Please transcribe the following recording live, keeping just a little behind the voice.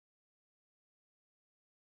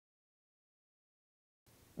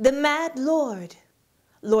The Mad Lord.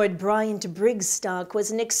 Lord Bryant Brigstock was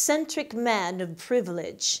an eccentric man of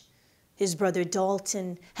privilege. His brother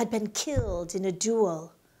Dalton had been killed in a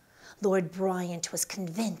duel. Lord Bryant was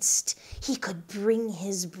convinced he could bring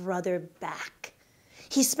his brother back.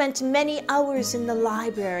 He spent many hours in the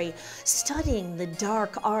library studying the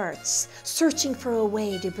dark arts, searching for a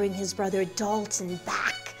way to bring his brother Dalton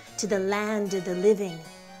back to the land of the living.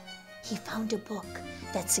 He found a book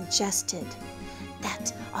that suggested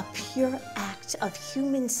that a pure act of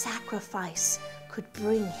human sacrifice could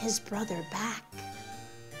bring his brother back.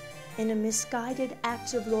 In a misguided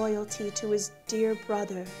act of loyalty to his dear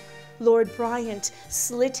brother, Lord Bryant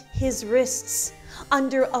slit his wrists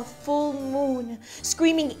under a full moon,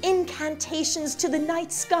 screaming incantations to the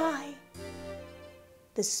night sky.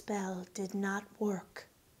 The spell did not work.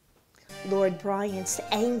 Lord Bryant's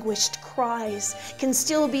anguished cries can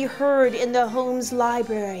still be heard in the Holmes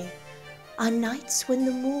Library on nights when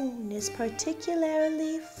the moon is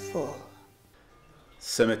particularly full.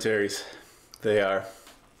 Cemeteries, they are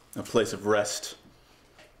a place of rest,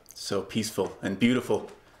 so peaceful and beautiful.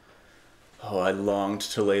 Oh, I longed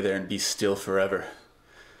to lay there and be still forever.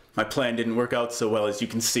 My plan didn't work out so well, as you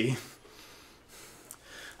can see.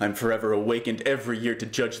 I'm forever awakened every year to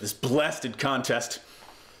judge this blasted contest.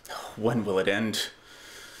 When will it end?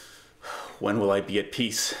 When will I be at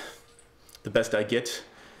peace? The best I get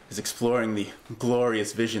is exploring the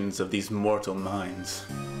glorious visions of these mortal minds.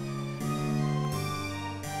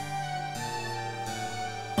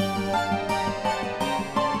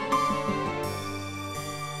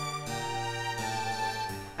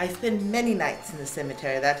 I spend many nights in the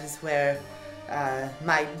cemetery. That is where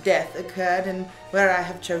my death occurred and where I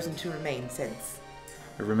have chosen to remain since.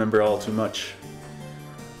 I remember all too much.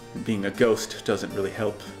 Being a ghost doesn't really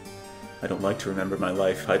help. I don't like to remember my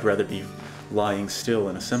life. I'd rather be lying still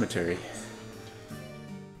in a cemetery.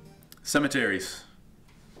 Cemeteries.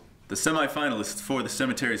 The semi-finalists for the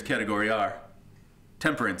Cemeteries category are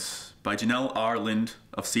Temperance by Janelle R. Lind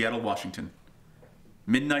of Seattle, Washington.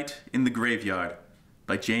 Midnight in the Graveyard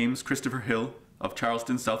by James Christopher Hill of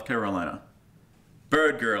Charleston, South Carolina.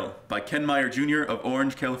 Bird Girl by Ken Meyer Jr. of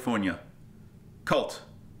Orange, California. Cult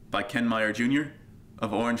by Ken Meyer Jr.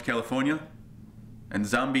 of Orange, California. And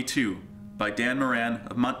Zombie 2 by Dan Moran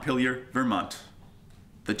of Montpelier, Vermont.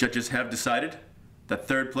 The judges have decided that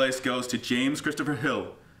third place goes to James Christopher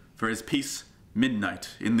Hill for his piece,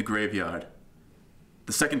 Midnight in the Graveyard.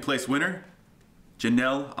 The second place winner,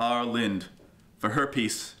 Janelle R. Lind, for her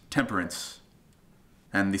piece, Temperance.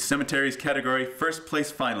 And the Cemeteries category first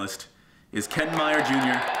place finalist is Ken Meyer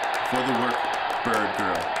Jr. for the work Bird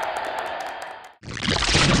Girl.